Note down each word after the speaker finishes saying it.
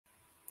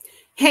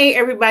Hey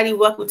everybody,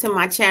 welcome to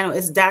my channel.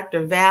 It's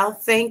Dr. Val.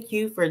 Thank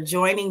you for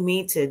joining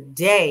me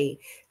today.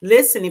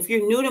 Listen, if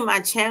you're new to my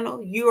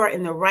channel, you are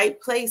in the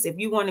right place. If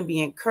you want to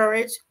be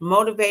encouraged,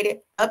 motivated,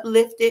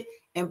 uplifted,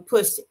 and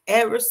pushed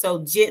ever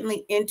so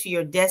gently into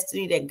your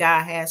destiny that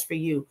God has for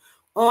you.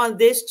 On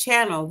this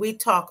channel, we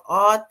talk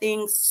all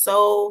things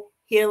soul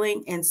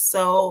healing and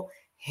soul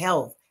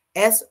health,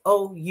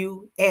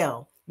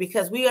 SOUL,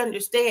 because we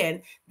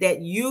understand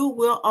that you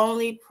will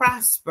only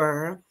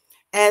prosper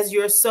as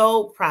your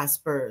soul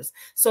prospers.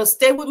 So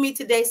stay with me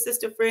today,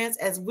 sister friends,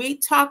 as we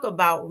talk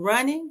about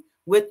running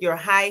with your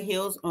high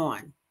heels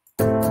on.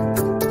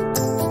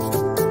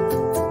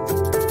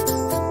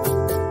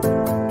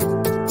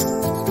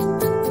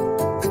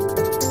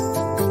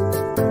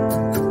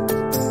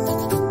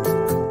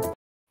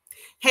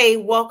 Hey,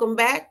 welcome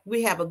back.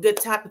 We have a good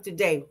topic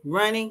today,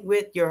 running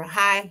with your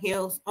high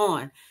heels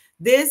on.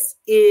 This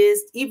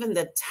is, even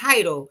the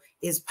title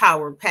is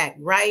power packed,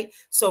 right?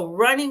 So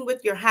running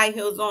with your high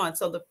heels on.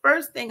 So the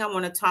first thing I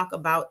want to talk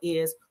about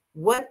is,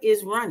 what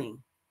is running?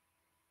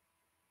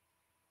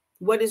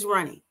 What is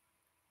running?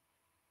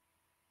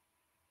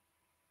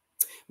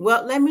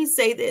 Well, let me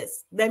say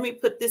this. Let me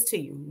put this to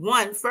you.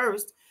 One,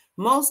 first,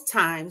 most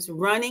times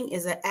running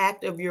is an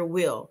act of your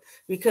will,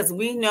 because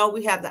we know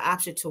we have the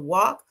option to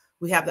walk,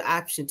 we have the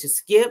option to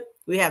skip,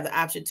 we have the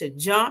option to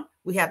jump,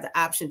 we have the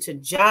option to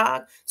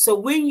jog. So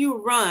when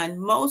you run,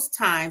 most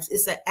times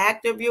it's an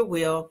act of your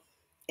will,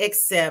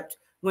 except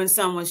when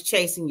someone's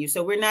chasing you.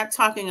 So we're not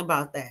talking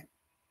about that.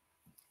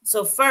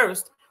 So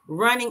first,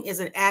 running is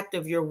an act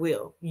of your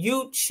will.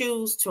 You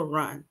choose to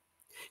run.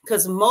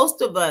 Because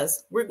most of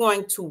us, we're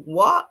going to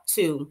walk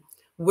to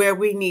where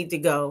we need to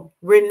go.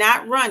 We're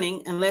not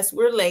running unless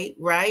we're late,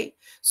 right?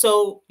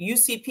 So you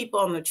see people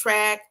on the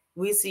track,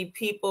 we see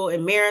people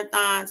in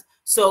marathons.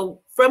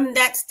 So from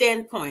that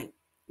standpoint,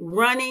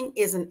 running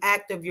is an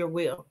act of your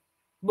will.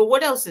 But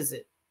what else is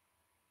it?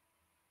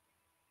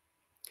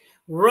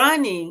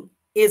 Running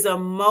is a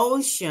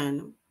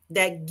motion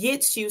that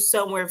gets you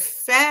somewhere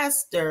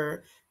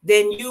faster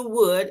than you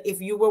would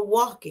if you were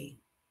walking,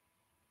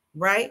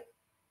 right?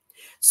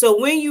 So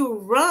when you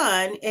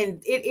run,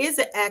 and it is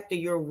an act of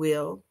your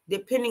will,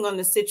 depending on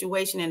the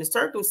situation and the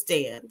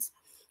circumstance,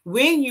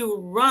 when you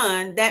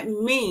run, that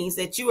means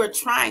that you are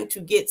trying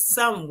to get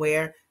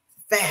somewhere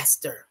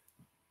faster.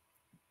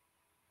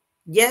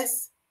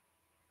 Yes?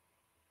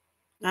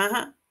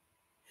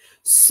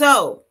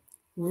 So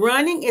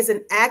running is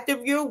an act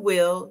of your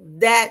will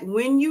that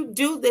when you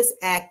do this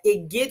act,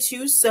 it gets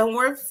you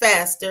somewhere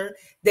faster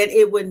than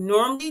it would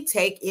normally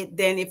take it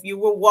than if you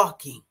were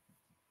walking.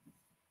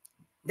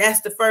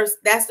 That's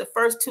the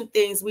first two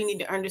things we need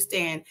to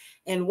understand,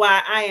 and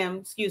why I am,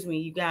 excuse me,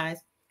 you guys,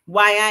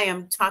 why I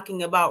am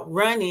talking about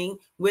running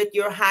with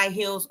your high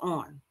heels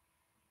on.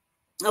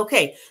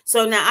 Okay,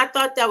 so now I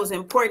thought that was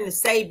important to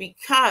say,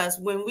 because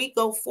when we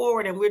go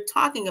forward and we're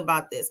talking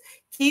about this,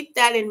 keep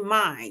that in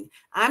mind.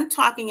 I'm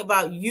talking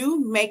about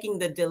you making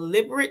the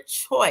deliberate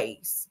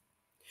choice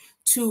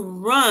to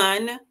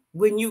run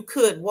when you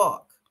could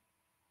walk.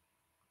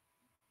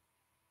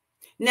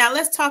 Now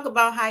let's talk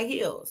about high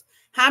heels.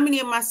 How many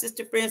of my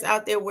sister friends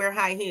out there wear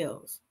high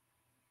heels?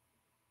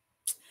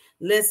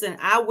 Listen,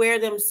 I wear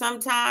them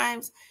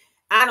sometimes.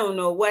 I don't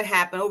know what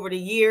happened over the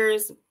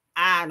years.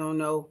 I don't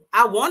know.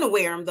 I want to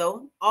wear them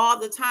though, all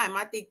the time.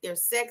 I think they're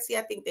sexy.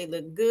 I think they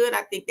look good.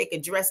 I think they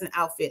could dress an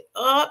outfit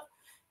up.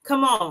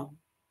 Come on.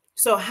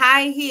 So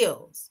high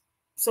heels.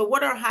 So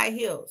what are high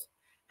heels?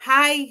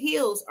 High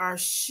heels are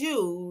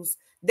shoes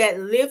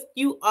that lift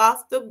you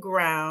off the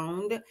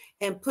ground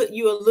and put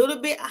you a little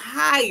bit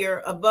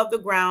higher above the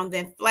ground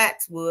than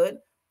flats would,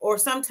 or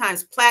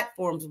sometimes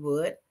platforms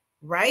would,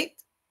 right?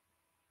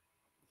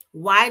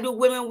 Why do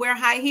women wear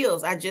high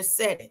heels? I just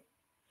said it.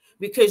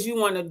 Because you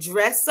want to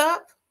dress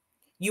up,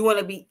 you want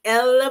to be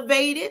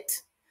elevated,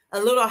 a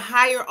little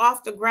higher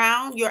off the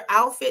ground. Your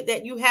outfit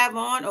that you have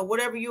on or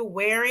whatever you're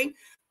wearing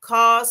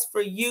calls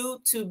for you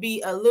to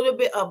be a little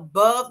bit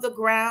above the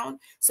ground.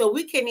 So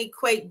we can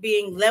equate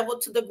being level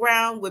to the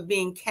ground with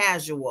being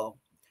casual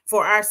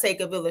for our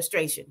sake of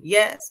illustration.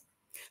 Yes.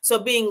 So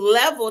being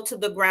level to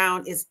the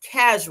ground is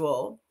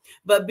casual,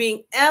 but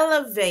being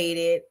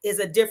elevated is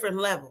a different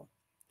level.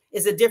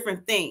 Is a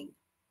different thing,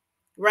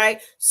 right?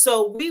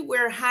 So we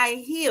wear high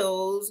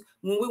heels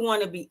when we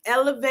want to be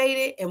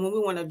elevated and when we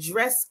want to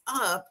dress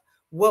up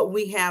what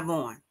we have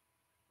on.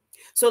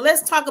 So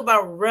let's talk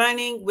about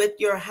running with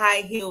your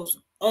high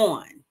heels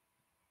on.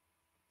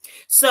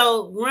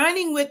 So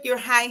running with your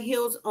high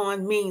heels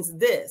on means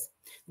this,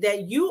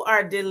 that you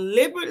are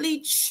deliberately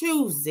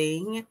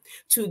choosing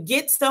to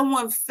get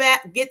somewhere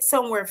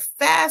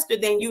faster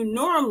than you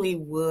normally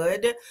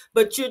would,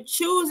 but you're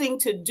choosing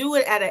to do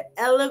it at an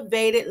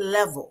elevated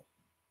level.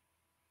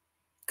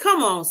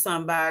 Come on,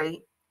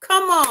 somebody.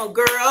 Come on,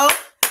 girl.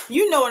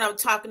 You know what I'm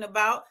talking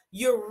about.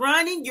 You're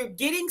running, you're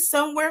getting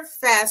somewhere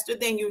faster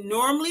than you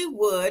normally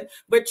would,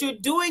 but you're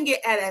doing it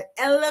at an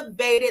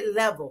elevated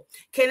level.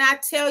 Can I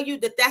tell you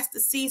that that's the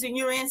season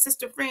you're in,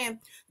 sister friend,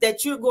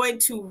 that you're going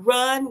to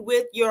run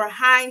with your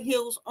high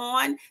heels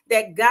on,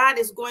 that God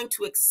is going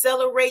to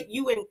accelerate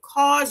you and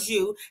cause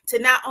you to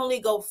not only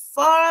go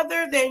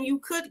farther than you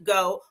could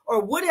go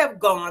or would have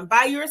gone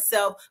by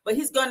yourself, but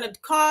he's going to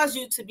cause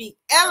you to be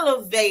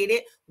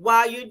elevated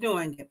while you're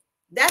doing it.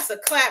 That's a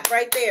clap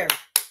right there.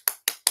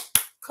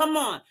 Come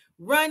on.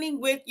 Running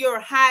with your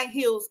high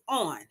heels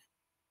on.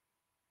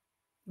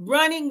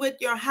 Running with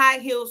your high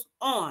heels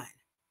on.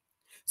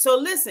 So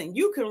listen,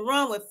 you can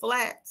run with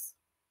flats.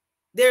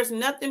 There's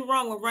nothing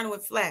wrong with running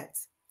with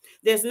flats.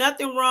 There's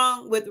nothing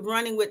wrong with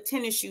running with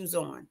tennis shoes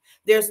on.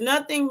 There's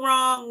nothing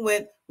wrong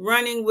with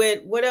running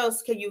with, what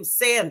else can you,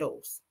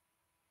 sandals.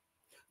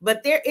 But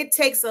it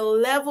takes a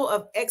level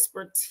of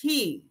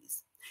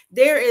expertise.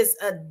 There is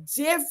a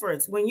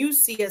difference when you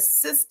see a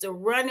sister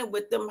running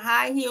with them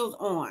high heels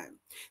on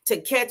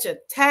to catch a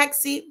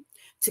taxi,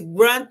 to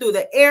run through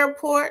the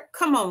airport.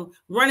 Come on,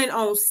 running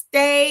on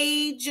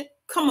stage.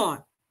 Come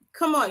on.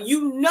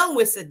 You know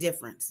it's a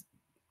difference.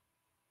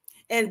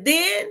 And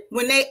then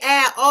when they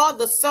add all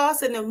the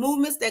sauce and the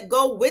movements that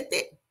go with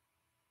it.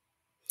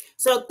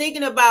 So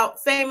thinking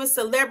about famous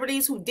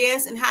celebrities who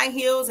dance in high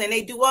heels and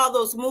they do all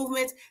those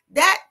movements,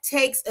 that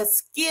takes a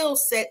skill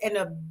set and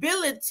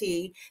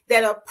ability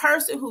that a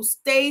person who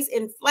stays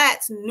in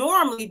flats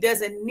normally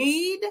doesn't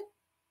need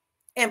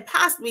and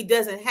possibly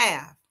doesn't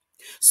have.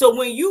 So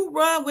when you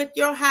run with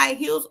your high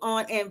heels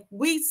on and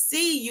we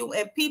see you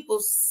and people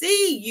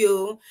see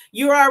you,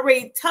 you're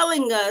already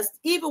telling us,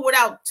 even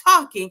without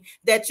talking,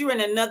 that you're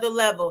in another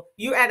level.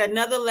 You're at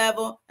another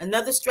level,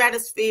 another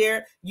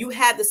stratosphere. You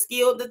have the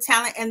skill, the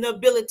talent, and the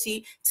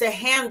ability to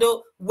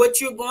handle what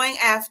you're going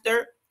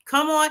after.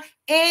 Come on.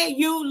 And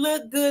you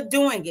look good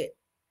doing it.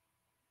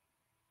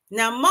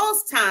 Now,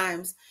 most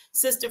times,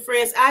 Sister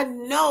Fred, I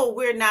know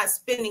we're not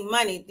spending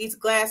money. These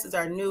glasses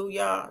are new,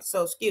 y'all.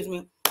 So excuse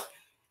me.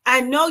 I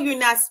know you're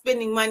not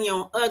spending money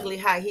on ugly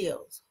high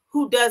heels.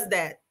 Who does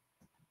that?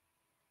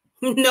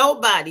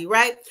 Nobody,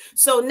 right?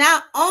 So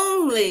not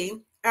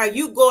only are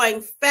you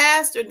going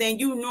faster than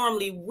you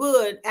normally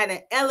would at an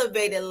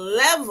elevated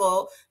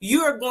level,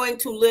 you're going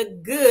to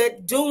look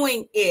good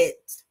doing it.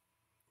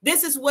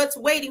 This is what's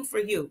waiting for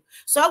you.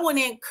 So I want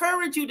to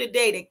encourage you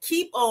today to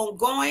keep on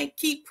going,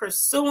 keep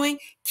pursuing,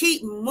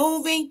 keep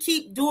moving,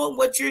 keep doing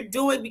what you're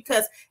doing,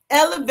 because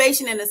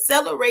elevation and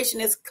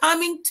acceleration is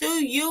coming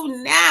to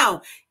you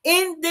now.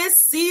 In this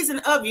season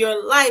of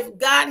your life,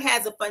 God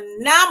has a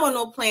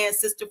phenomenal plan,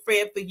 Sister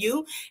Fred, for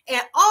you.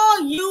 And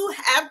all you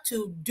have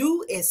to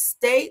do is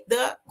stay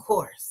the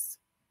course.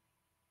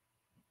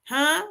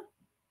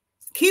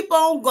 Keep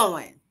on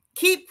going.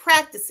 Keep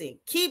practicing,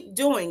 keep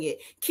doing it,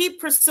 keep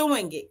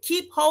pursuing it,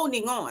 keep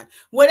holding on,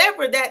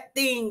 whatever that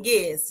thing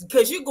is,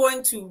 because you're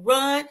going to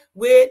run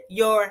with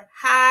your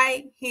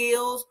high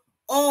heels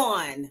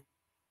on.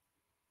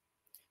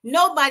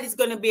 Nobody's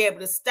going to be able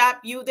to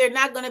stop you. They're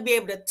not going to be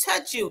able to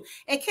touch you.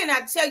 And can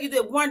I tell you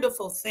the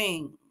wonderful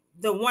thing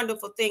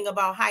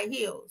about high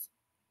heels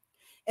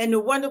and the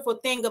wonderful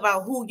thing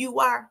about who you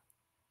are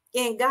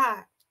in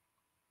God,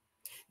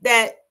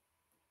 that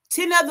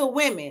 10 other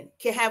women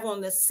can have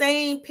on the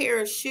same pair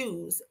of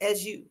shoes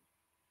as you,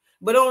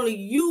 but only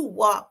you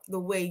walk the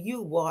way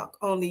you walk.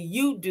 Only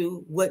you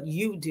do what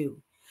you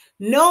do.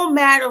 No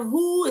matter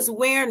who is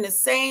wearing the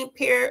same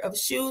pair of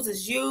shoes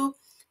as you,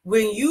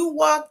 when you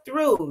walk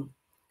through,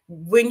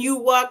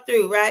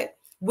 right?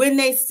 When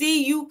they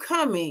see you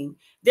coming,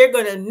 they're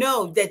going to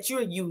know that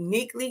you're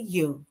uniquely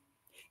you.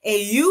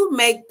 And you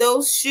make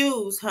those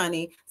shoes,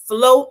 honey,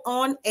 float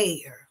on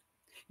air.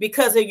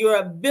 Because of your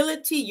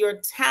ability, your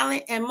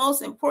talent, and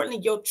most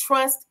importantly, your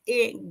trust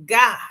in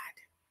God.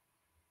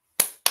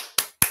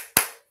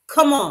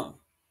 Come on.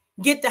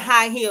 Get the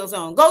high heels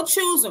on. Go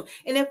choose them.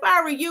 And if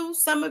I were you,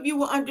 some of you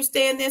will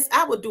understand this.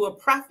 I would do a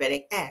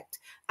prophetic act.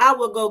 I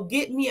will go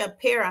get me a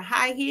pair of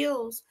high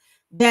heels,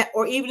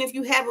 or even if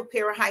you have a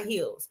pair of high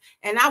heels,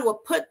 and I will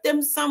put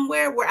them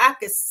somewhere where I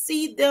could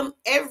see them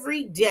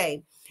every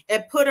day.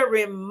 And put a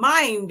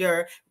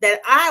reminder that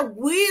I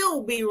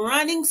will be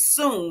running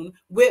soon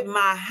with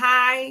my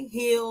high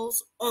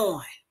heels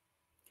on.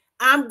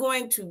 I'm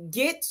going to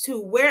get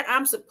to where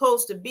I'm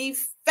supposed to be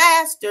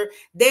faster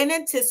than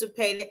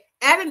anticipated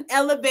at an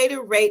elevated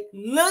rate,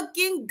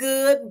 looking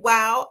good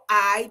while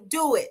I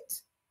do it.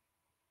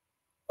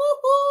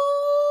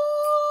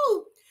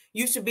 Woo-hoo!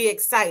 You should be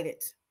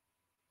excited.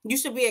 You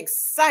should be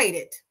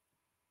excited.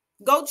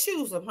 Go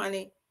choose them,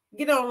 honey.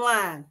 Get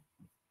online.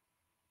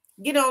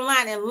 Get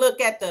online and look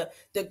at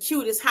the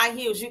cutest high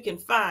heels you can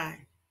find.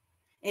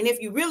 And if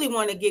you really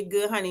want to get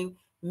good, honey,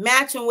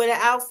 match them with an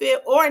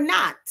outfit or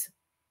not,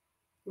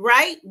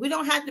 right? We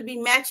don't have to be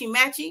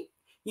matchy-matchy.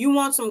 You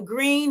want some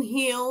green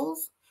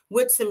heels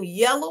with some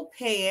yellow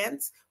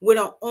pants with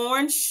an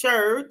orange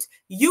shirt.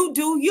 You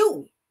do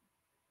you.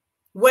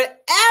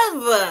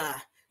 Whatever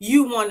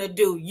you want to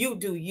do, you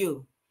do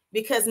you.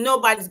 because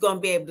nobody's going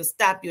to be able to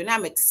stop you. And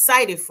I'm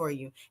excited for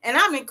you. And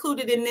I'm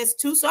included in this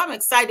too. So I'm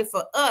excited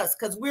for us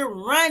because we're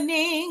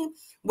running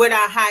with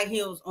our high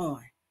heels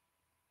on.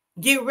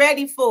 Get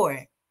ready for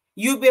it.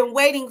 You've been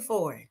waiting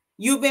for it.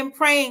 You've been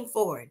praying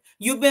for it.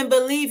 You've been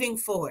believing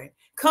for it.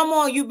 Come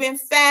on, you've been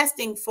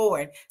fasting for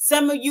it.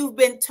 Some of you've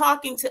been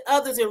talking to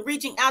others and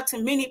reaching out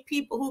to many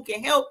people who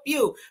can help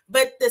you.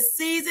 But the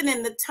season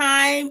and the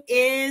time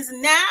is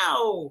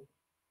now.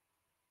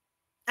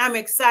 I'm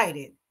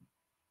excited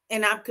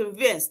and I'm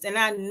convinced and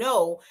I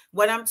know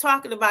what I'm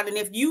talking about. And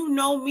if you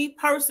know me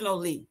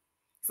personally,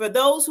 for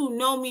those who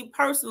know me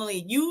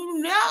personally,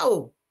 you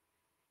know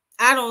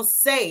I don't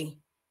say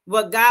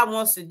what God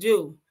wants to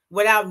do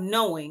without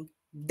knowing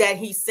that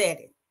he said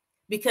it,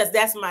 because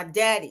that's my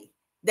daddy.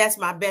 That's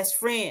my best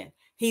friend.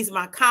 He's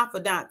my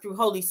confidant through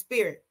Holy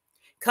Spirit.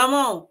 Come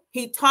on.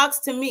 He talks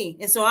to me.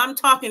 And so I'm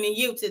talking to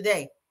you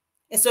today.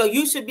 And so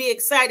you should be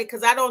excited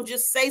because I don't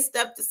just say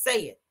stuff to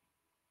say it.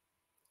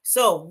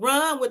 So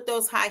run with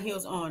those high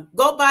heels on.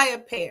 Go buy a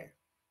pair.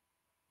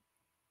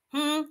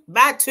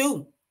 Buy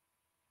two.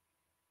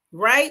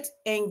 Right?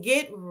 And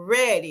get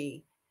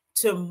ready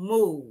to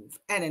move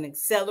at an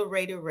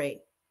accelerated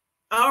rate.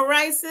 All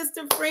right,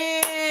 sister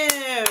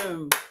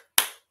friend.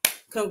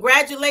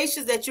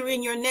 Congratulations that you're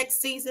in your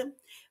next season.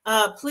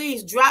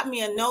 Please drop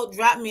me a note,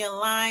 drop me a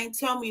line.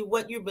 Tell me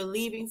what you're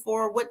believing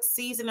for. What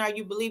season are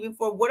you believing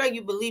for? What are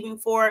you believing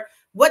for?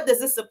 What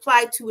does this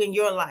apply to in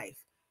your life?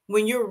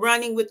 When you're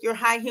running with your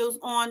high heels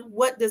on,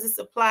 what does this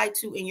apply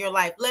to in your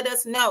life? Let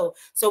us know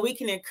so we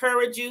can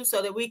encourage you,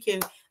 so that we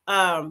can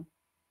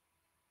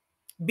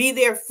be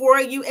there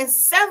for you and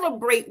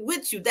celebrate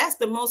with you. That's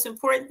the most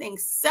important thing.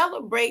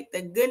 Celebrate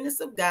the goodness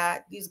of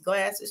God, these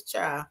glasses,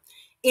 child,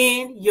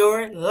 in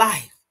your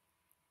life.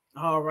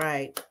 All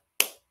right.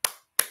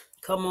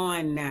 Come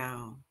on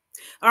now.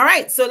 All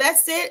right. So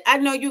that's it. I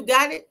know you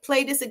got it.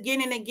 Play this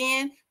again and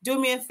again. Do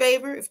me a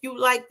favor. If you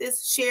like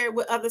this, share it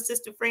with other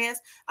sister friends.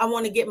 I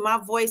want to get my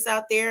voice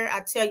out there.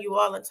 I tell you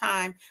all the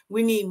time,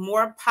 we need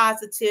more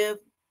positive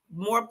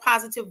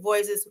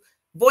voices.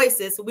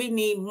 We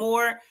need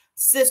more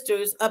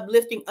sisters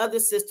uplifting other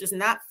sisters,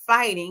 not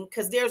fighting,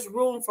 because there's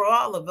room for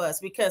all of us.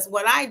 Because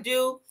what I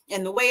do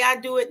and the way I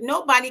do it,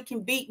 nobody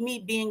can beat me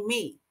being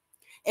me.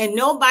 And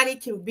nobody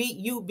can beat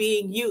you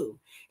being you.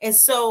 And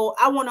so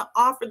I want to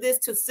offer this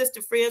to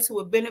sister friends who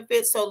would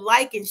benefit. So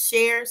like and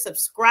share,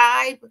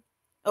 subscribe.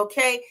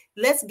 Okay,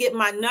 let's get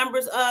my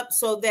numbers up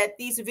so that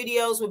these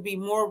videos will be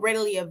more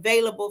readily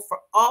available for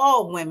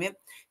all women,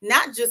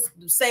 not just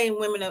saying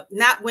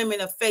not women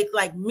of faith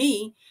like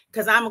me,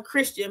 because I'm a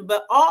Christian,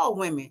 but all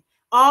women.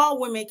 All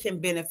women can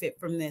benefit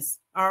from this.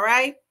 All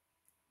right.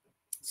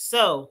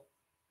 So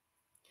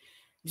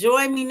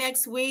join me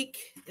next week.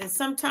 And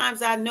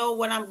sometimes I know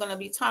what I'm going to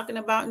be talking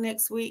about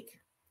next week.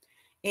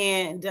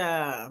 And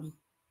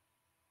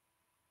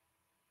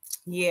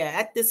yeah,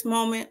 at this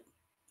moment,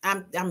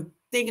 I'm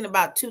thinking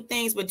about two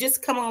things, but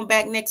just come on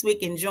back next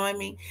week and join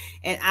me.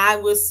 And I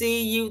will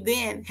see you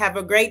then. Have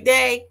a great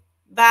day.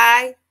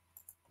 Bye.